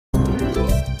Hello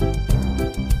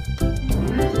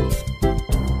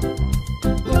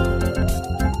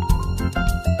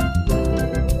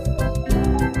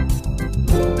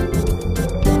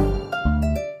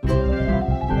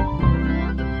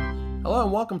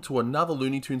and welcome to another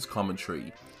Looney Tunes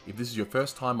commentary. If this is your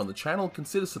first time on the channel,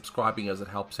 consider subscribing as it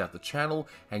helps out the channel,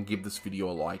 and give this video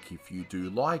a like if you do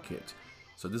like it.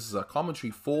 So this is a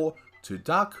commentary for To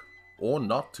Duck or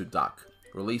Not to Duck,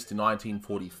 released in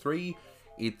 1943.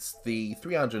 It's the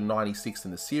 396th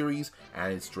in the series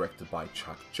and it's directed by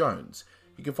Chuck Jones.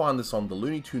 You can find this on the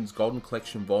Looney Tunes Golden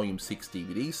Collection Volume 6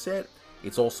 DVD set.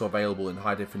 It's also available in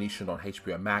high definition on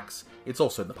HBO Max. It's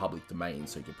also in the public domain,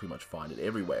 so you can pretty much find it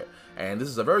everywhere. And this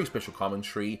is a very special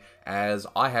commentary, as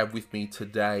I have with me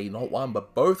today not one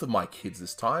but both of my kids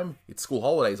this time. It's school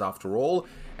holidays after all.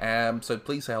 So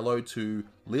please say hello to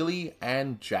Lily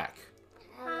and Jack.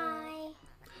 Hi.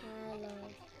 Hello.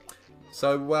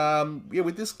 So yeah,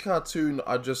 with this cartoon,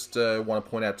 I just want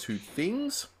to point out two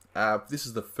things. This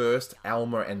is the first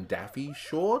Elmer and Daffy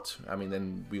short. I mean,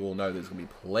 then we all know there's going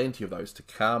to be plenty of those to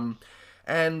come.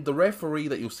 And the referee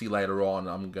that you'll see later on,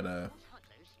 I'm going to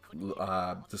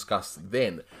discuss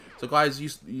then. So guys,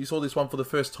 you saw this one for the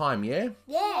first time, yeah?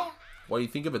 Yeah. What do you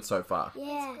think of it so far?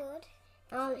 Yeah. It's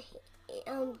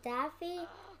good. Daffy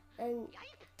and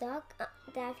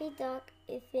Daffy Duck,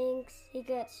 he thinks he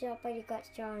got shot, but he got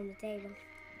shot on the table.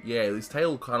 Yeah, his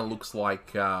tail kind of looks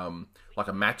like a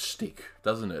matchstick,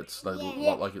 doesn't it?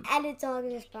 Like it... And the dog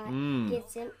in the spot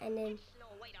gets him, and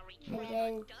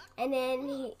then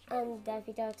he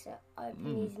Daffy Duck's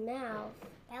open his mouth.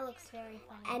 That looks very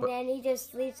funny. And then he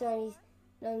just sleeps on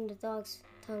the dog's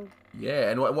tongue.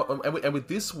 Yeah, and with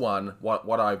this one,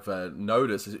 what I've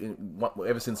noticed is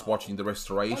ever since watching the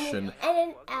restoration,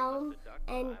 and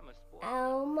then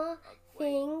Elma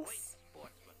thinks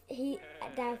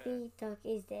Daffy Duck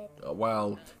is dead.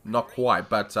 Well, not quite,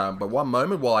 but one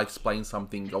moment while I explain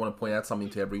something, I want to point out something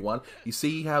to everyone. You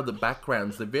see how the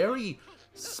backgrounds, they're very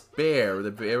spare,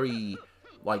 they're very,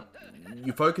 like,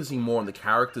 you're focusing more on the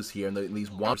characters here, and these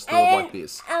one still like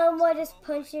this. We'll just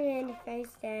punch him in the face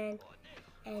then,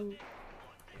 and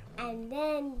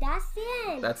then that's the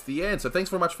end. That's the end. So thanks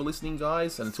very much for listening,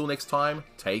 guys, and until next time,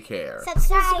 take care.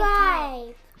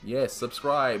 Subscribe. Yes,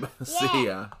 subscribe. Yeah. See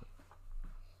ya.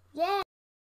 Yeah.